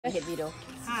เห็นวิดีโอ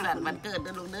สันวันเกิดเ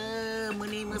ด้อลูกเด้อมื้อ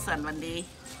นี้มื้อสันวันดี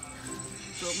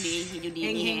โชคดีอยู่ดี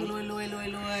นี่รวย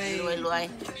รวย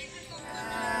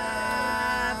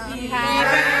Happy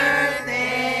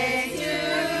birthday to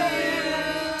you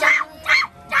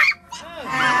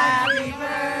Happy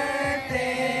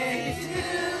birthday to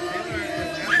you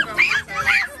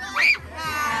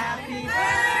Happy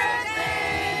birthday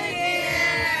dear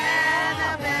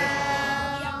Annabelle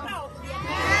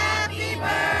Happy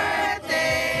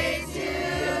birthday to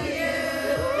you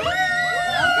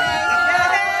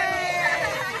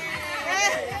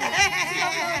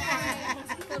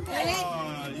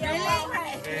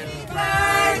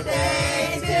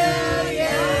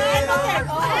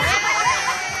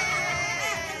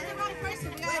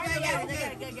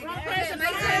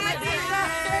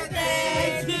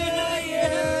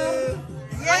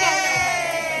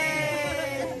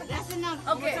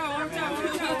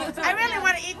I really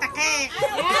want to eat the cake.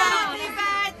 Happy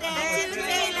birthday to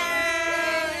Taylor.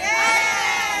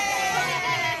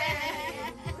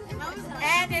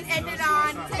 And it ended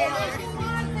on Taylor.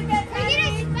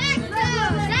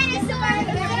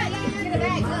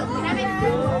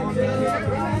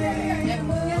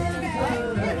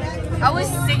 I was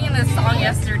singing this song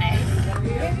yesterday.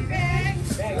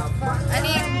 I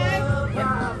need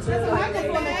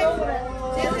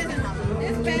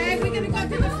this bag. We're gonna go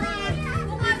to the front.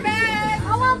 One bag.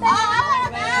 I want bag. I want a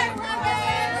bag. One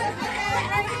bag.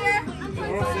 Right here.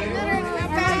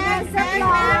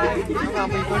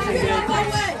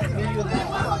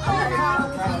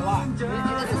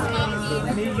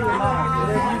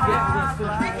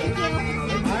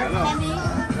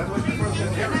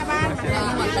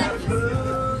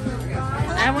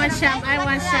 I want some. I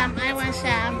want some. I want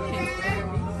some.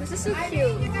 this is so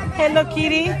cute. Hello,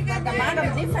 kitty.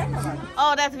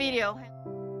 Oh, that's video.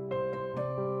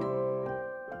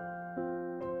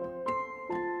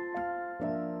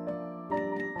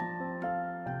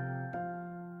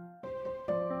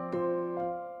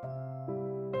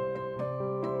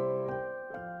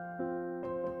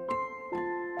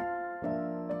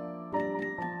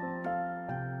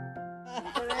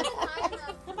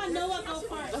 Noah, go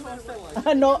first.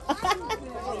 No.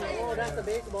 Oh, that's a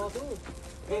baseball too.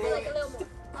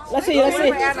 Let's see. Let's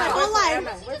see. Wait for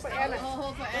Anna. Wait for Anna.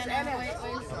 Hold for Anna. Wait.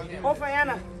 Hold for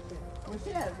Anna.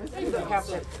 You don't have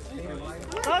to.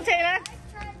 Go, Taylor.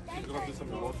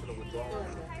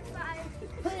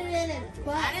 Put it in it.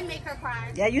 I didn't make her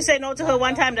cry. Yeah, you say no to her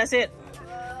one time. That's it.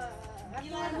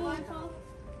 You want a blindfold?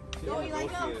 Oh, you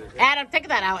like them? Adam, take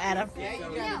that out, Adam. Yeah, you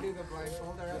gotta do the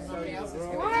blindfold or else somebody else is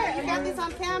What? You got this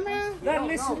on camera? Then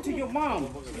listen to your mom.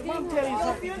 Your mom tell you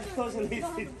something because of this.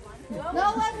 No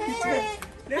one hit it.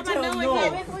 Let her know.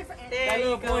 That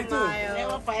little boy too.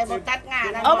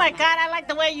 Oh my God, I like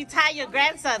the way you tie your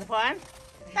grandson, Juan.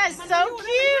 That's so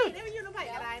cute.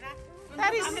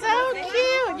 That is so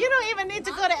cute. You don't even need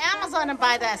to go to Amazon and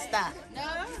buy that stuff.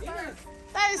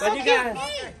 That is so cute.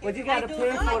 But you gotta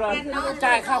pay for the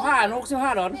จ่ายค่าผ้า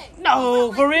$65 No,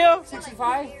 for real?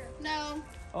 65 No.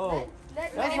 Oh,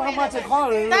 that's how much it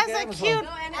costs. That's a cute.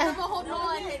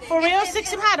 For real,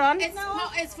 $65.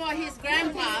 It's for his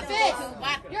grandpa.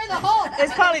 You're the whole.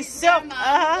 It's probably silk.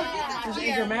 Just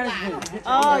anger management.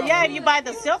 Oh yeah, if you buy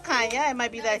the silk kind, yeah, it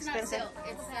might be that expensive.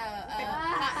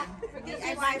 It's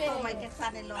I buy for my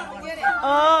son-in-law.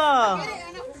 อ๋อ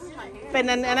เป็น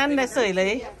อันนั้นเลยเสยเล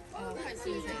ย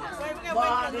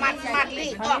มัดลี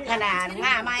กออกขนาด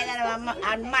ง่าไม้แล้ว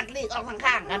อันมัดลีกออก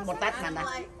ข้างๆกันบดตัดมันนะ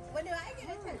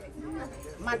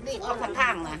มัดลีกออกข้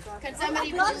างๆนะ Can somebody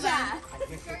put that?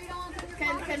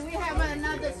 Can we have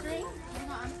another string?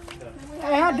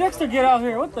 Hey, how'd Dexter get out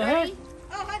here? What the heck?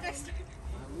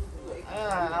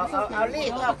 เอาลี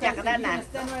กออกจากด้านนั้น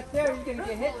Stand right there. You're gonna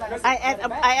get hit like ไอ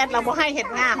แอดเราบ่ให้เห็ด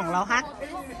ง่าของเราฮัก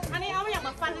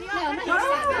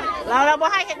เราบ่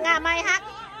ให้เห็ดง่าไหมฮัก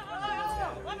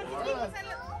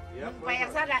ไปอย่า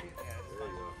งสั้นละ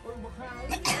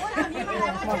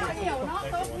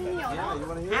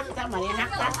ฮักจังหวะนี้ฮัก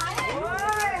ซะ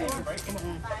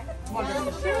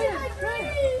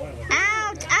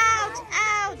Ouch, ouch,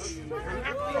 ouch.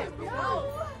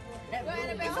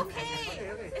 It's okay.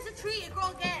 It's a tree. It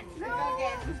grows again.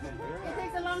 It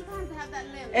takes a long time to have that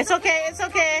limb. It's okay, it's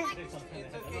okay.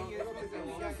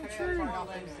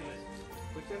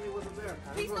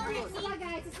 Come on,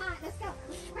 guys. It's hot. Let's go.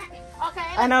 Okay.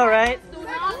 I know, right? Do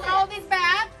not throw this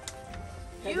back.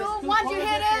 Once you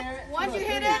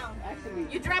hit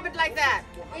it, you drop it like that.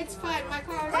 It's fine. My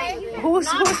car. Who's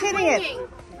hitting it?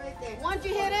 Once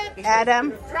you hit it, Adam.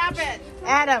 drop it.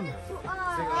 Adam.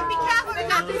 And be careful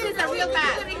because this is a real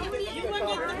bat. You want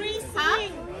to get 3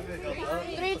 times?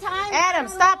 3 times? Adam,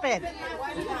 stop it.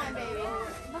 One time, baby.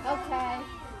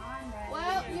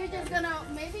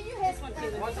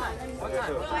 One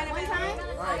time. One time?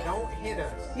 Alright, don't hit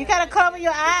us. You gotta cover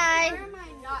your eye. Where am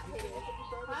I not hitting?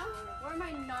 Huh? Where am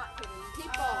I not hitting?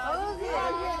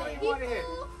 People.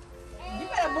 You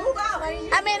better move out.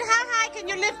 I mean, how high can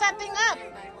you lift that thing up?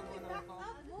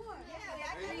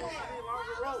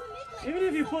 Even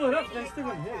if you pull it up, then still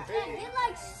gonna hit. It's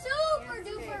like super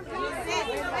duper big.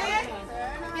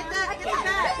 Get that.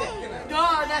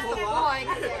 No, that's the point.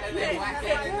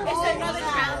 It's another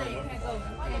challenge.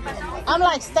 I'm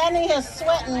like standing here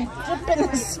sweating, dripping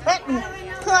and sweating.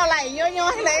 Like, yo,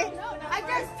 like. I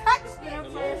just touched it.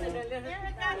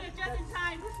 Eric got here just in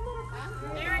time.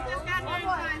 Eric just got here in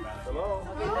time.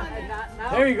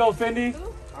 There you go, Fendi.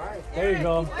 There you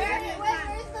go.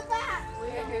 Where's the bat?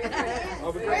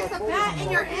 Where's the bat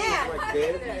in your hand?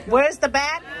 Where's the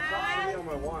bat?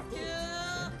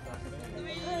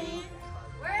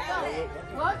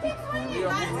 Well, keep swinging.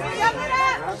 Shove it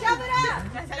up. Shove it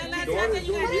up. That's how you do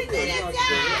it. Beat it down.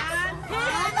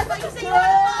 That's what you say. You want to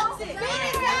box it. Beat it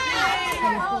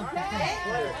down. Okay,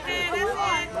 that's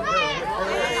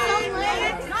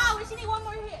it. No, we should need one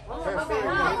more hit. I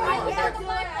can't do it.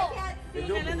 I can't. Is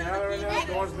you open out right now?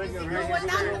 The one's making a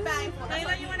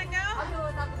Taylor, you want to go?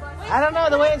 I don't know,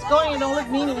 the way it's going, it don't look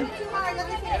meaning.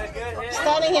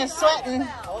 Standing here sweating.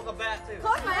 Close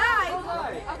my eyes.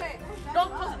 Okay.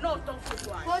 Don't close it. No, don't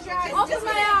close your eyes. Close your eyes. Open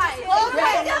my eyes. Close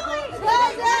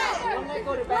it.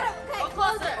 Close it. Go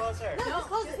closer. No,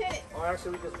 close it. Oh,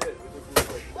 actually, we just did.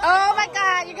 Oh my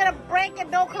God, you're gonna break it,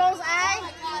 no closed eye?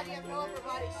 God, you have no upper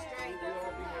body strength.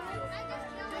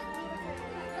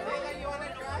 Taylor, you want to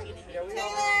try?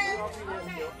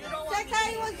 Check how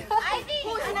you want to go.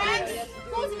 Who's next?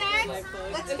 Who's next?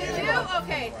 Let's get you.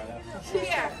 Okay.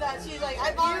 Here. She's like,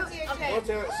 I volunteer. Okay.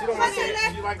 She don't like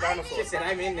it. She like dinosaurs. She said,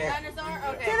 I'm in there. Dinosaur?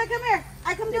 Okay. Taylor, come here.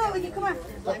 I come do it with you. Come on.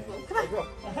 Let's go.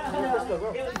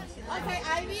 Okay,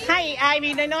 Ivy. Hi,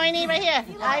 Ivy, the anointing right here.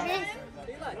 Ivy?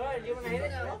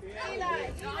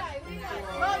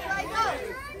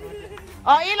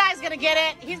 Oh, Eli's gonna get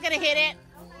it. He's gonna hit it.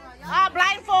 Ah,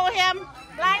 blindfold him.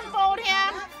 Blindfold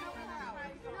him.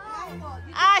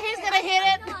 Ah, he's gonna hit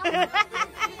it.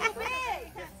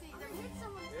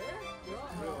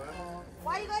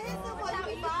 Why you gonna hit someone?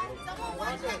 Someone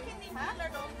wants that kidney.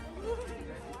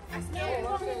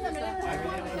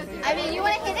 I mean, you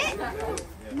want to hit it?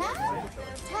 No?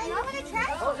 Try, you want to try?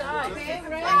 Okay,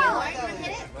 ready? You want to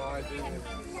hit it?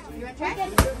 You want to try?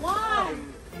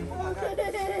 One.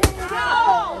 Go!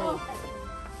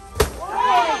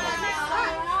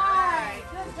 Alright.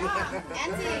 Good job.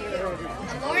 Nancy.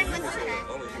 And Lauren wants to try.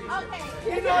 Okay.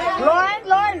 Lauren. Okay.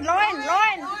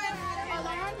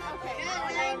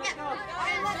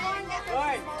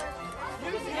 Lauren,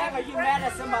 are you mad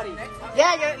at somebody?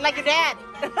 Yeah, you're like your dad.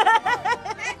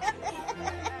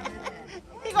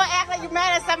 He gonna act like you're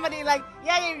mad at somebody like,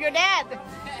 yeah, you're your dad.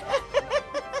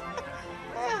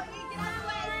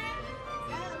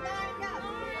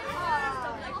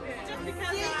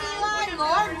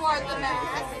 Lauren wore the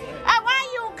mask. Why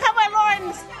you cover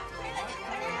Lauren's?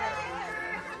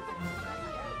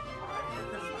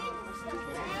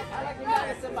 I like you mad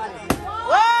at somebody.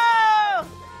 Whoa!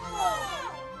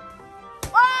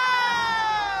 Whoa!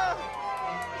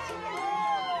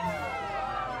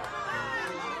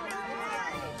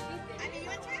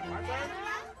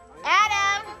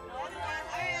 Adam!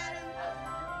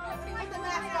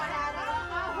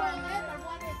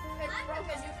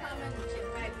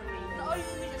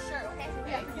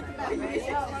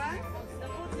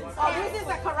 Oh, this is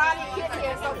a karate kid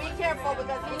here, so be careful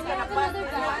because he's going to bust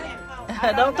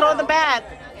it. Don't throw the bat.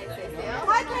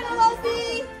 Hi,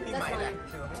 Penelope.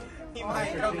 He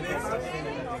might come this.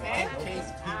 Okay.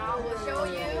 I will show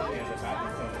you.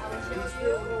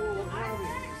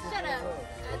 Shut up.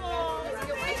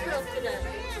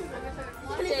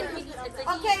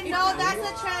 Okay, no, that's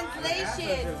a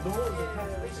translation.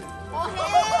 Oh,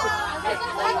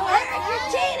 you're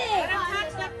cheating.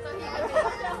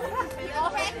 Oh,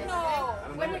 heck no.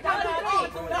 When you come to me.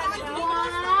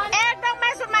 Eric, don't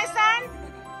mess with my son.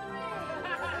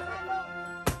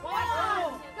 Go,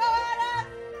 Adam.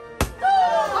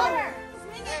 Harder.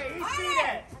 Swing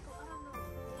it.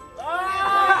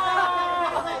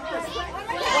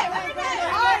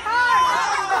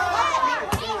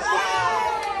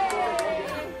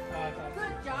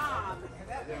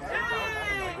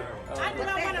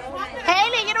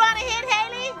 Haley, you don't want to hit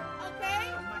Haley?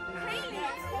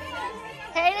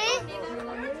 Haley?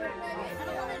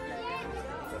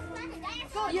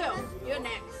 You're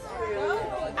next.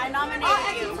 I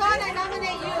nominate you. I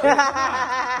nominate you.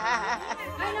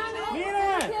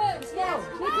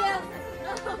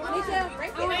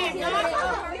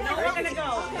 We're gonna go.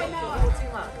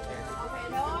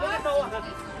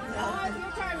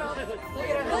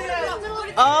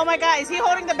 Oh my God, is he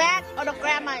holding the bag or the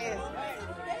grandma is?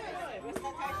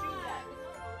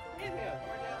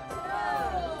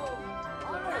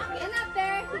 Get up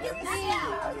there.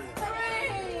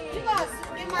 You guys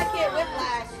give my kid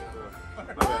whiplash.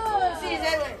 See,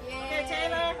 Taylor. Yeah,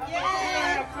 Taylor.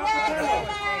 Yeah. Taylor.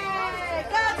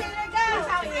 Go, Taylor, go.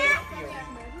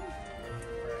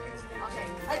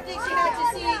 I think she had to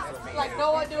see, like,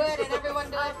 Noah do it and everyone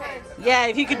do it first. Yeah,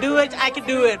 if he could do it, I could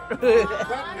do it. No. Taylor,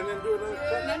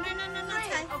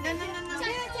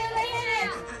 hit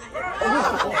it. You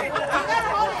gotta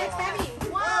hold it. It's heavy.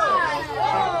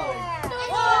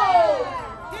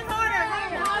 Get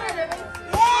harder.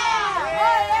 Yeah.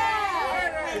 Oh, yeah.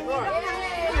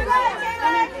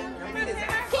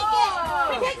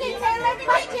 Kick it, Taylor.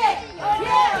 Punch it.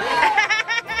 Yeah.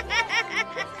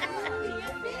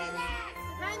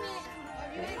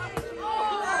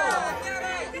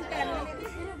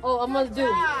 Oh, I'm gonna do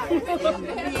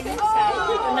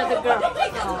another girl.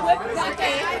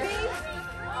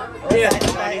 Yeah.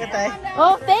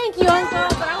 Oh, thank you, Uncle.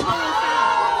 But I'm going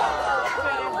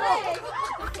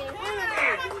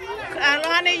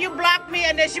Honey, you blocked me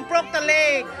and then she broke the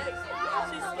leg.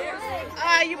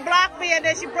 You blocked me and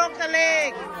then she broke the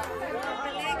leg.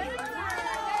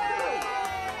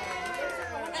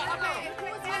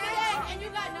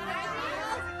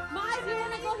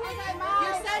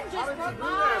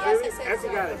 Essie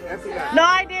got it. No,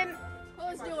 I didn't.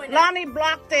 Who's doing it? Lonnie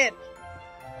blocked it.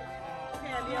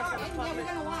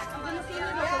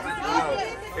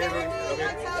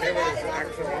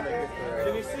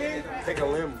 Can you see? Take a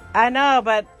limb. I know,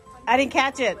 but I didn't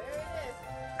catch it.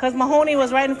 Because Mahoney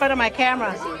was right in front of my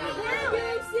camera. I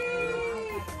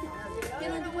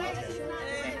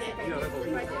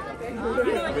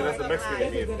mean, that's the Mexican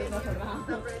Indian.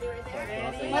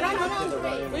 Where are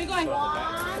you going?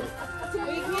 1, 2,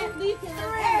 we can't leave 3.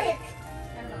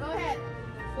 Go ahead.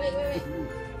 Wait.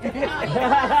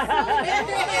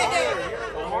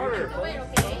 Harder. Wait,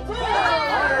 okay.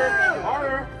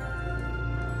 Harder.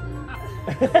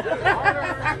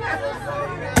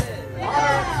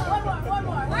 One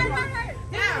more.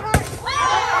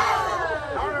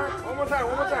 Harder. One more time.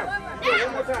 Yeah,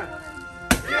 one more time.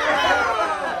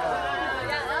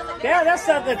 Yeah, that's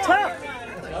something tough.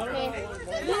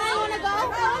 Nina, wanna go?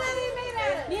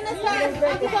 Nina, start.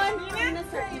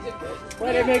 Why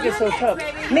they make it so tough?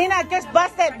 Nina, just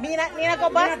bust it. Nina, go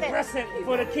bust it. Press it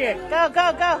for the kid. Go.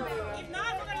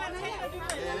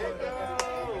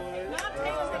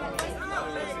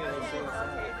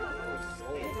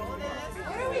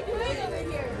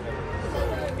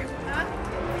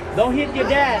 Don't hit your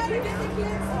dad. I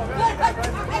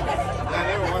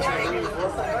never watched that movie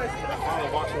before. I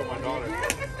finally watched it with my daughter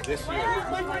this year.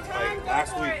 Like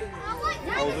last week.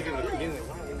 I was looking at the beginning.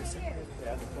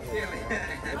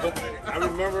 But I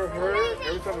remember her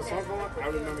every time the song comes on. I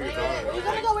remember your daughter.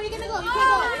 Where you gonna go? You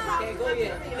can't go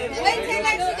yet. Wait till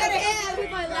like she got her hand.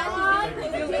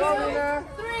 1, 2,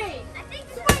 3.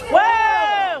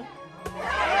 Whoa!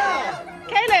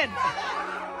 Kaylin!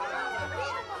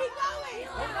 Keep going.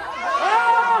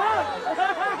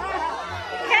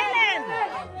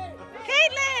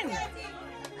 Caitlin!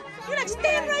 You like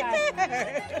stand right there.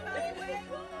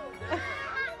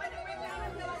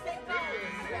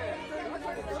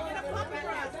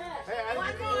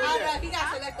 He got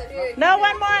selected here. No,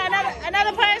 one more.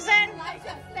 Another person.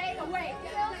 Stay away.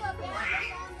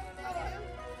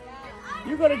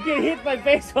 You're gonna get hit by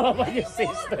baseball by your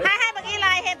sister. I have an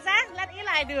Eli hits, huh? Let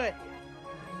Eli do it.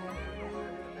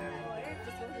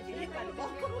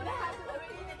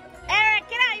 Eric,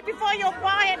 get out before your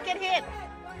forehead get hit.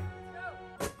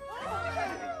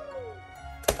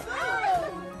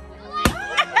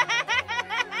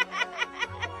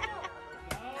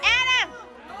 Adam!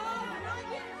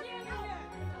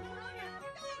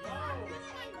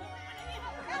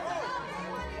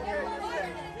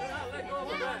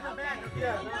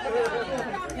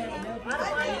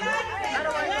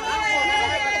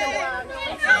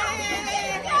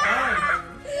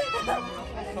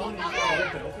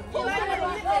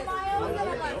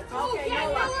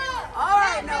 All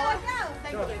right, Noah.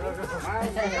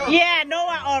 Yeah,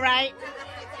 Noah, all right.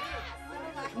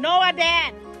 Noah,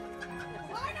 Dad.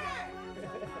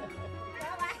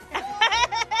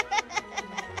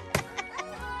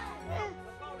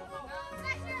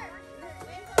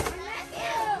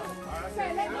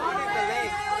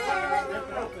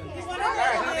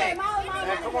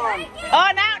 Come on.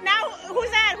 Oh, now,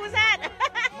 who's that? Who's that?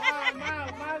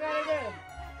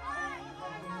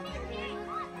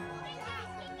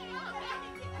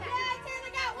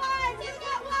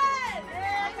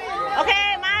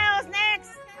 Okay, Miles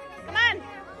next. Come on.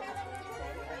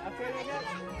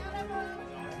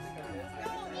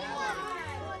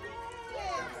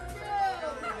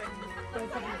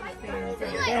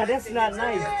 That's not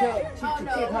nice. Teach your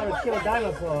kid how to kill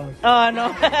dinosaurs. Oh,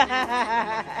 no.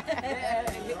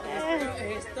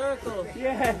 Historical.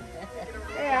 Yeah.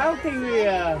 Yeah, I don't think we,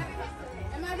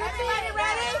 Everybody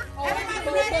ready? Everybody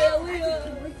ready?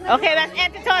 Okay, that's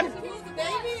Anton.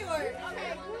 Baby or?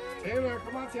 Taylor,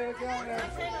 come on, Taylor, get on there.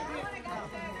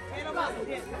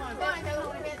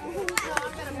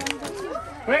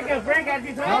 Frank,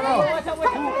 Anton. No.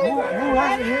 Who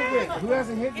hasn't hit yet? Who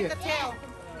hasn't hit yet?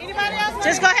 Anybody else?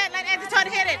 Just go ahead, let Anton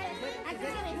hit it.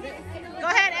 Go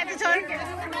ahead, Anton.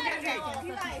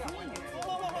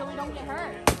 So we don't get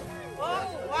hurt.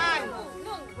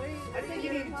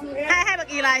 Hi, look,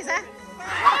 Eliza.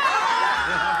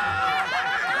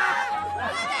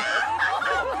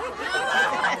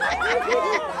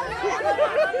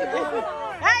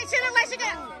 Hey, she look like she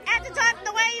got Anton.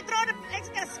 The way you throw the, it's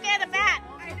gonna scare the bat.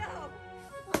 I know.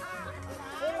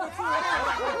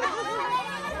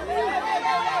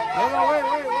 No, wait.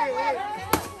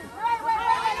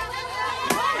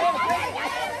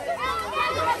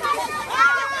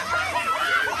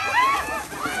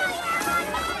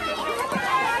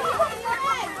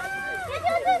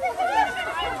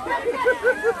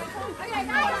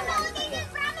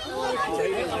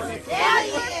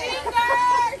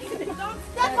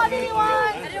 That's what you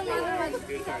want.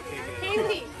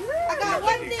 Casey, I got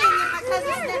one thing and my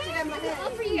cousin snatched it at my head.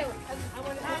 All for you.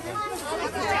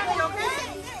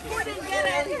 Who didn't get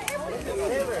it?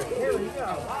 Taylor, you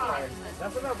got a lot.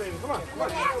 That's enough, baby. Come on, baby.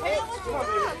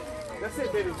 That's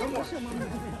it, baby. No more.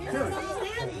 Taylor,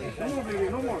 come on, baby.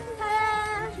 No more.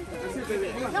 That's it, baby.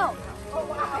 Come on. No.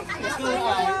 Come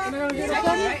on, yeah.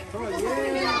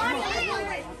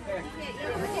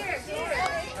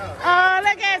 Oh,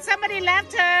 look at somebody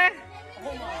left her.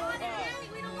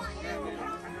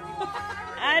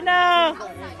 I know.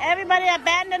 Everybody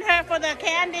abandoned her for the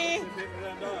candy.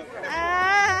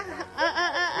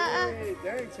 Hey,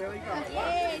 dang, Taylor, you got a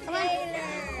lot.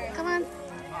 Come on.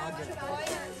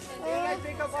 You guys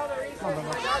pick up all the resources.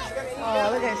 Oh,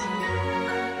 look at